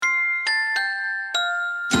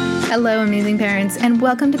Hello, amazing parents, and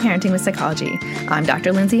welcome to Parenting with Psychology. I'm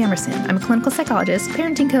Dr. Lindsay Emerson. I'm a clinical psychologist,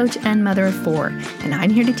 parenting coach, and mother of 4, and I'm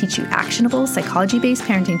here to teach you actionable psychology-based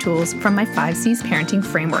parenting tools from my 5 C's parenting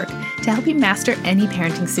framework to help you master any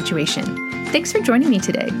parenting situation. Thanks for joining me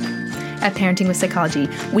today. At Parenting with Psychology,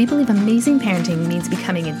 we believe amazing parenting means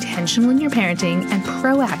becoming intentional in your parenting and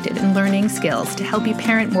proactive in learning skills to help you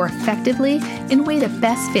parent more effectively in a way that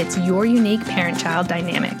best fits your unique parent-child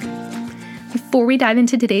dynamic. Before we dive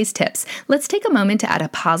into today's tips, let's take a moment to add a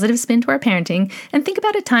positive spin to our parenting and think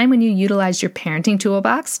about a time when you utilized your parenting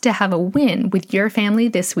toolbox to have a win with your family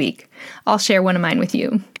this week. I'll share one of mine with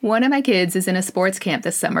you. One of my kids is in a sports camp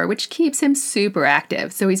this summer, which keeps him super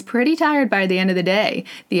active, so he's pretty tired by the end of the day.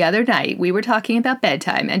 The other night, we were talking about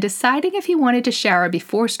bedtime and deciding if he wanted to shower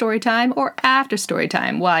before story time or after story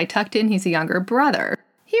time while I tucked in his younger brother.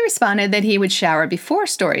 He responded that he would shower before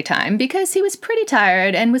story time because he was pretty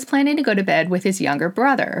tired and was planning to go to bed with his younger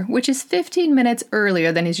brother, which is 15 minutes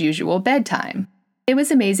earlier than his usual bedtime. It was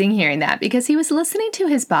amazing hearing that because he was listening to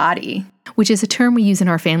his body, which is a term we use in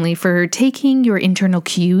our family for taking your internal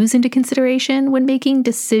cues into consideration when making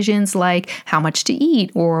decisions like how much to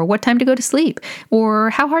eat or what time to go to sleep or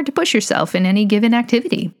how hard to push yourself in any given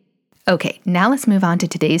activity. Okay, now let's move on to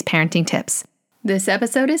today's parenting tips. This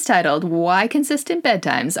episode is titled, Why Consistent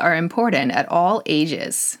Bedtimes Are Important at All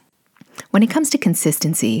Ages. When it comes to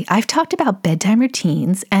consistency, I've talked about bedtime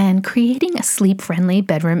routines and creating a sleep-friendly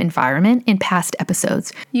bedroom environment in past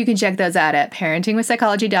episodes. You can check those out at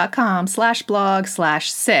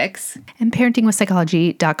parentingwithpsychology.com/blog/6 and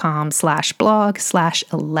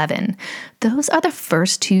parentingwithpsychology.com/blog/11. Those are the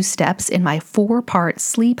first 2 steps in my 4-part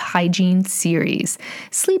sleep hygiene series.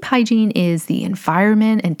 Sleep hygiene is the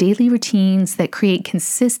environment and daily routines that create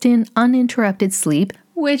consistent, uninterrupted sleep,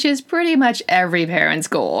 which is pretty much every parent's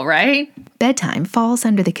goal, right? Bedtime falls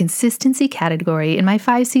under the consistency category in my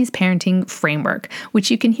 5 C's parenting framework, which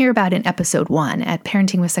you can hear about in episode 1 at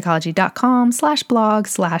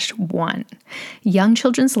parentingwithpsychology.com/blog/1. Young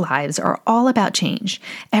children's lives are all about change.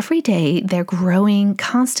 Every day, they're growing,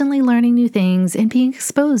 constantly learning new things, and being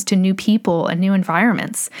exposed to new people and new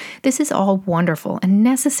environments. This is all wonderful and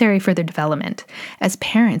necessary for their development. As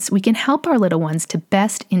parents, we can help our little ones to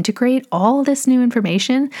best integrate all this new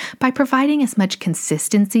information by providing as much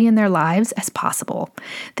consistency in their lives as possible.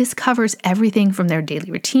 This covers everything from their daily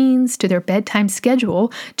routines to their bedtime schedule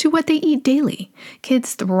to what they eat daily.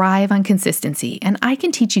 Kids thrive on consistency, and I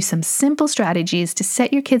can teach you some simple strategies to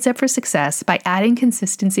set your kids up for success by adding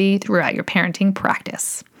consistency throughout your parenting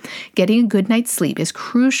practice. Getting a good night's sleep is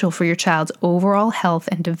crucial for your child's overall health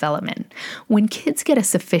and development. When kids get a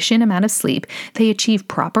sufficient amount of sleep, they achieve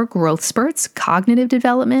proper growth spurts, cognitive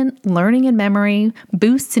development, learning and memory,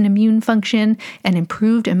 boosts in immune function, and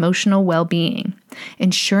improved emotional well-being.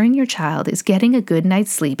 Ensuring your child is getting a good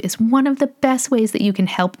night's sleep is one of the best ways that you can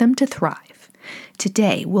help them to thrive.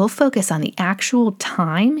 Today, we'll focus on the actual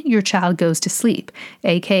time your child goes to sleep,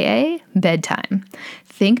 aka bedtime.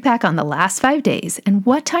 Think back on the last 5 days and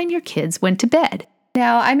what time your kids went to bed.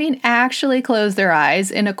 Now, I mean actually close their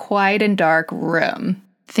eyes in a quiet and dark room.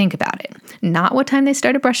 Think about it. Not what time they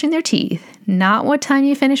started brushing their teeth, not what time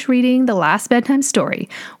you finished reading the last bedtime story.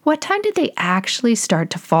 What time did they actually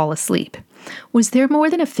start to fall asleep? Was there more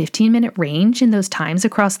than a 15-minute range in those times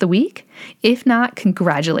across the week? If not,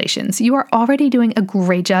 congratulations. You are already doing a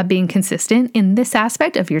great job being consistent in this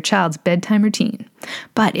aspect of your child's bedtime routine.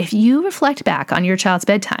 But if you reflect back on your child's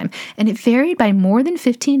bedtime and it varied by more than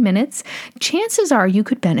 15 minutes, chances are you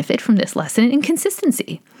could benefit from this lesson in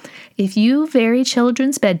consistency. If you vary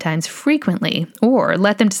children's bedtimes frequently or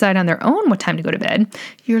let them decide on their own what time to go to bed,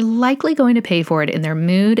 you're likely going to pay for it in their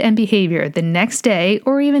mood and behavior the next day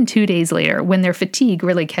or even 2 days later when their fatigue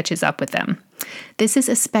really catches up with them. This is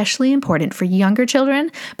especially important for younger children,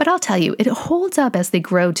 but I'll tell you, it holds up as they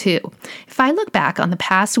grow too. If I look back on the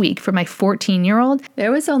past week for my 14-year-old,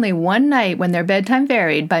 there was only one night when their bedtime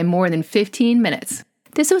varied by more than 15 minutes.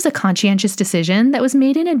 This was a conscientious decision that was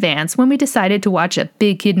made in advance when we decided to watch a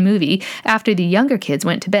big kid movie after the younger kids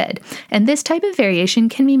went to bed, and this type of variation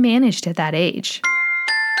can be managed at that age.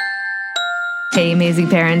 Hey, amazing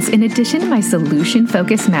parents. In addition to my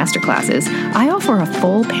solution-focused masterclasses, I offer a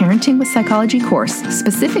full Parenting with Psychology course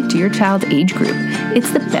specific to your child's age group.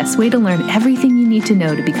 It's the best way to learn everything you need to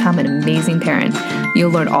know to become an amazing parent.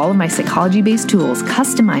 You'll learn all of my psychology-based tools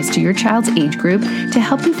customized to your child's age group to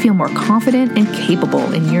help you feel more confident and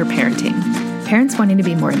capable in your parenting. Parents wanting to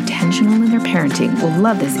be more intentional in their parenting will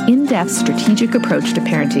love this in-depth strategic approach to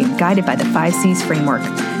parenting guided by the 5 C's framework.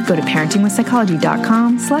 Go to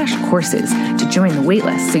parentingwithpsychology.com/courses to join the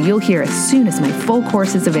waitlist so you'll hear as soon as my full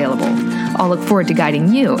course is available. I'll look forward to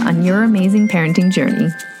guiding you on your amazing parenting journey.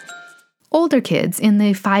 Older kids in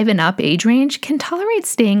the 5 and up age range can tolerate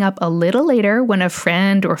staying up a little later when a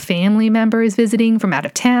friend or family member is visiting from out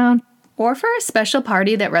of town, or for a special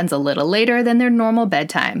party that runs a little later than their normal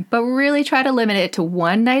bedtime, but really try to limit it to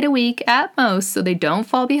one night a week at most so they don't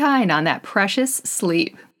fall behind on that precious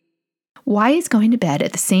sleep. Why is going to bed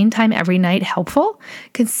at the same time every night helpful?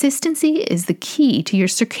 Consistency is the key to your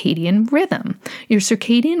circadian rhythm. Your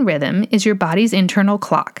circadian rhythm is your body's internal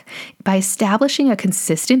clock. By establishing a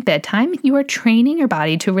consistent bedtime, you are training your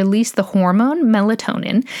body to release the hormone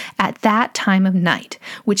melatonin at that time of night,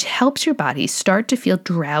 which helps your body start to feel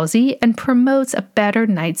drowsy and promotes a better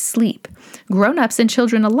night's sleep. Grown-ups and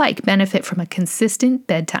children alike benefit from a consistent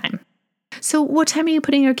bedtime. So what time are you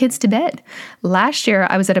putting your kids to bed? Last year,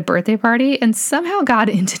 I was at a birthday party and somehow got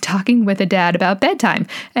into talking with a dad about bedtime,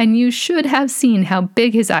 and you should have seen how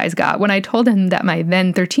big his eyes got when I told him that my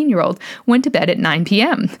then 13-year-old went to bed at 9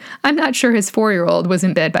 p.m. I'm not sure his 4-year-old was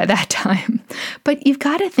in bed by that time. But you've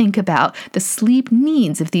got to think about the sleep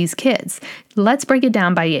needs of these kids. Let's break it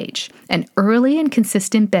down by age. An early and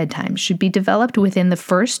consistent bedtime should be developed within the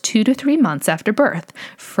first 2 to 3 months after birth,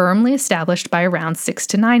 firmly established by around 6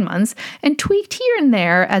 to 9 months, and tweaked here and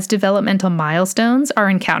there as developmental milestones are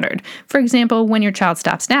encountered, for example, when your child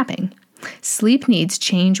stops napping. Sleep needs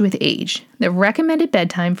change with age. The recommended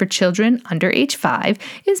bedtime for children under age 5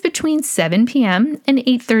 is between 7 p.m. and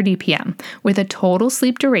 8:30 p.m., with a total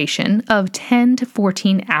sleep duration of 10 to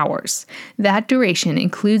 14 hours. That duration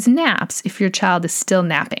includes naps if your child is still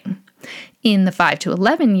napping. In the 5 to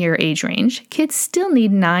 11 year age range, kids still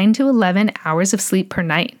need 9 to 11 hours of sleep per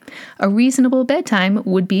night. A reasonable bedtime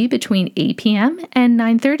would be between 8 p.m. and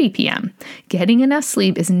 9:30 p.m. Getting enough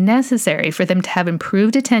sleep is necessary for them to have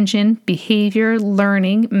improved attention, behavior,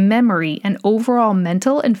 learning, memory, and overall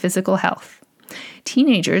mental and physical health.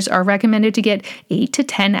 Teenagers are recommended to get 8 to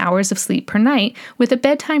 10 hours of sleep per night, with a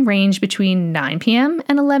bedtime range between 9 p.m.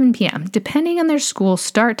 and 11 p.m., depending on their school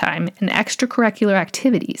start time and extracurricular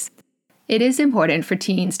activities. It is important for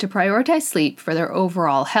teens to prioritize sleep for their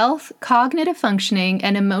overall health, cognitive functioning,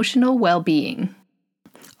 and emotional well-being.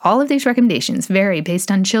 All of these recommendations vary based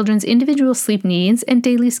on children's individual sleep needs and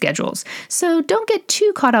daily schedules, so don't get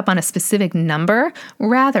too caught up on a specific number.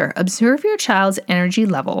 Rather, observe your child's energy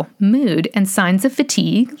level, mood, and signs of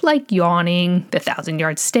fatigue, like yawning, the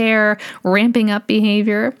 1,000-yard stare, ramping up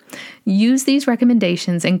behavior. Use these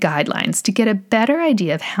recommendations and guidelines to get a better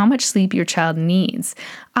idea of how much sleep your child needs.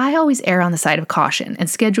 I always err on the side of caution and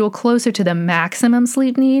schedule closer to the maximum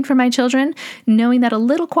sleep need for my children, knowing that a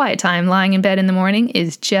little quiet time lying in bed in the morning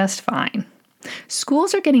is just fine.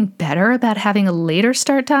 Schools are getting better about having a later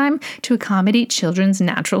start time to accommodate children's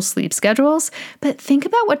natural sleep schedules, but think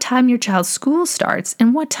about what time your child's school starts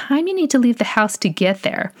and what time you need to leave the house to get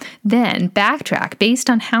there. Then backtrack based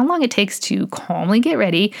on how long it takes to calmly get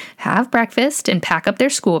ready, have breakfast, and pack up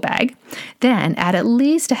their school bag. Then add at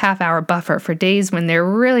least a half-hour buffer for days when they're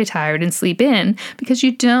really tired and sleep in, because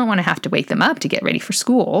you don't want to have to wake them up to get ready for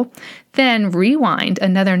school. Then rewind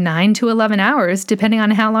another 9 to 11 hours, depending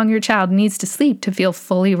on how long your child needs to sleep to feel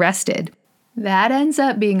fully rested. That ends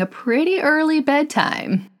up being a pretty early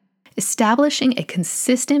bedtime. Establishing a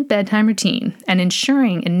consistent bedtime routine and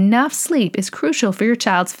ensuring enough sleep is crucial for your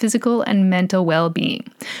child's physical and mental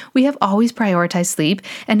well-being. We have always prioritized sleep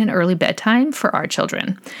and an early bedtime for our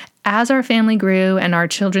children. As our family grew and our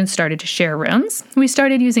children started to share rooms, we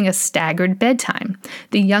started using a staggered bedtime.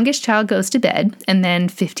 The youngest child goes to bed, and then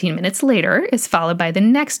 15 minutes later is followed by the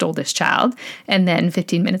next oldest child, and then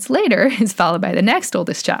 15 minutes later is followed by the next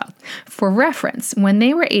oldest child. For reference, when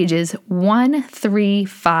they were ages 1, 3,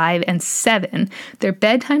 5, and 7, their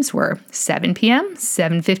bedtimes were 7 p.m.,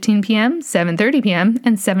 7:15 p.m., 7:30 p.m.,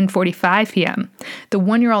 and 7:45 p.m. The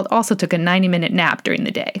 1-year-old also took a 90-minute nap during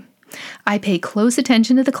the day. I pay close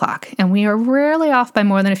attention to the clock, and we are rarely off by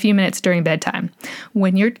more than a few minutes during bedtime.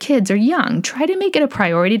 When your kids are young, try to make it a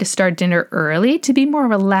priority to start dinner early to be more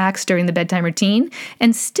relaxed during the bedtime routine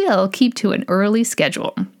and still keep to an early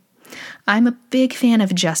schedule. I'm a big fan of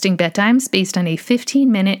adjusting bedtimes based on a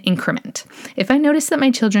 15-minute increment. If I notice that my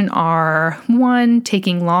children are 1,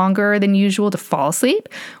 taking longer than usual to fall asleep,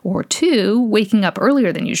 or 2, waking up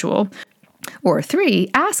earlier than usual, or 3,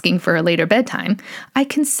 asking for a later bedtime, I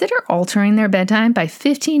consider altering their bedtime by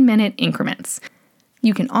 15-minute increments.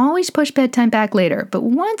 You can always push bedtime back later, but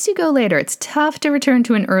once you go later, it's tough to return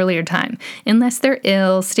to an earlier time, unless they're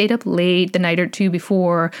ill, stayed up late the night or two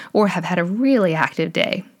before, or have had a really active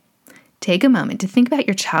day. Take a moment to think about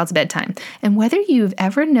your child's bedtime and whether you've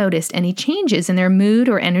ever noticed any changes in their mood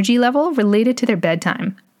or energy level related to their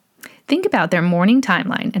bedtime. Think about their morning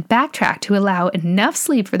timeline and backtrack to allow enough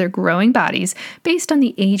sleep for their growing bodies based on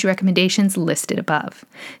the age recommendations listed above.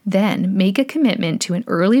 Then make a commitment to an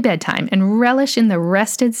early bedtime and relish in the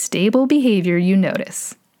rested, stable behavior you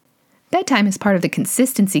notice. Bedtime is part of the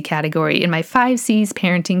consistency category in my 5C's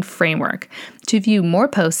parenting framework. To view more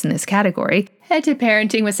posts in this category, head to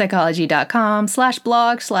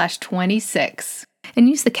parentingwithpsychology.com/blog/26 and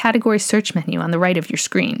use the category search menu on the right of your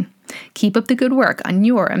screen. Keep up the good work on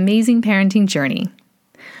your amazing parenting journey.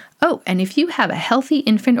 Oh, and if you have a healthy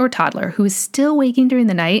infant or toddler who is still waking during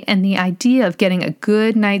the night and the idea of getting a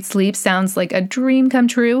good night's sleep sounds like a dream come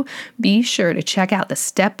true, be sure to check out the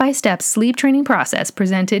step-by-step sleep training process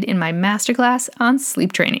presented in my masterclass on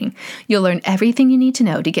sleep training. You'll learn everything you need to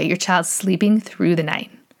know to get your child sleeping through the night.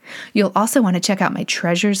 You'll also want to check out my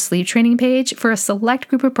Treasures sleep training page for a select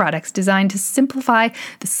group of products designed to simplify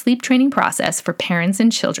the sleep training process for parents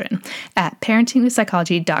and children at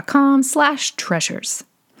parentingwithpsychology.com/treasures.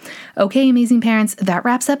 Okay, amazing parents, that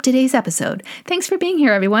wraps up today's episode. Thanks for being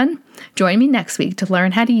here, everyone. Join me next week to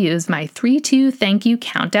learn how to use my 3-2 thank you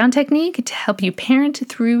countdown technique to help you parent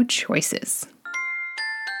through choices.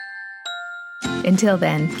 Until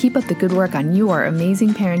then, keep up the good work on your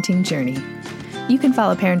amazing parenting journey. You can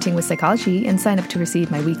follow Parenting with Psychology and sign up to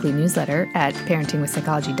receive my weekly newsletter at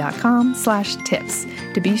parentingwithpsychology.com/tips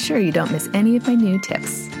to be sure you don't miss any of my new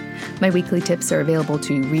tips. My weekly tips are available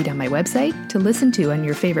to read on my website, to listen to on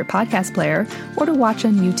your favorite podcast player, or to watch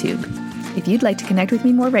on YouTube. If you'd like to connect with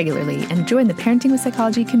me more regularly and join the Parenting with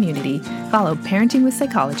Psychology community, follow Parenting with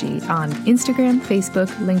Psychology on Instagram, Facebook,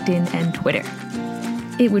 LinkedIn, and Twitter.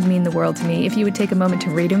 It would mean the world to me if you would take a moment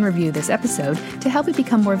to rate and review this episode to help it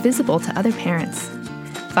become more visible to other parents.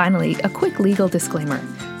 Finally, a quick legal disclaimer.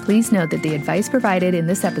 Please note that the advice provided in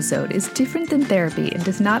this episode is different than therapy and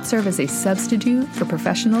does not serve as a substitute for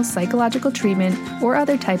professional psychological treatment or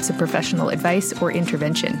other types of professional advice or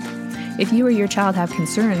intervention. If you or your child have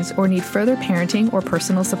concerns or need further parenting or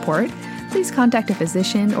personal support, please contact a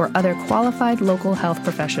physician or other qualified local health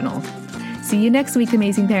professional. See you next week,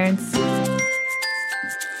 amazing parents.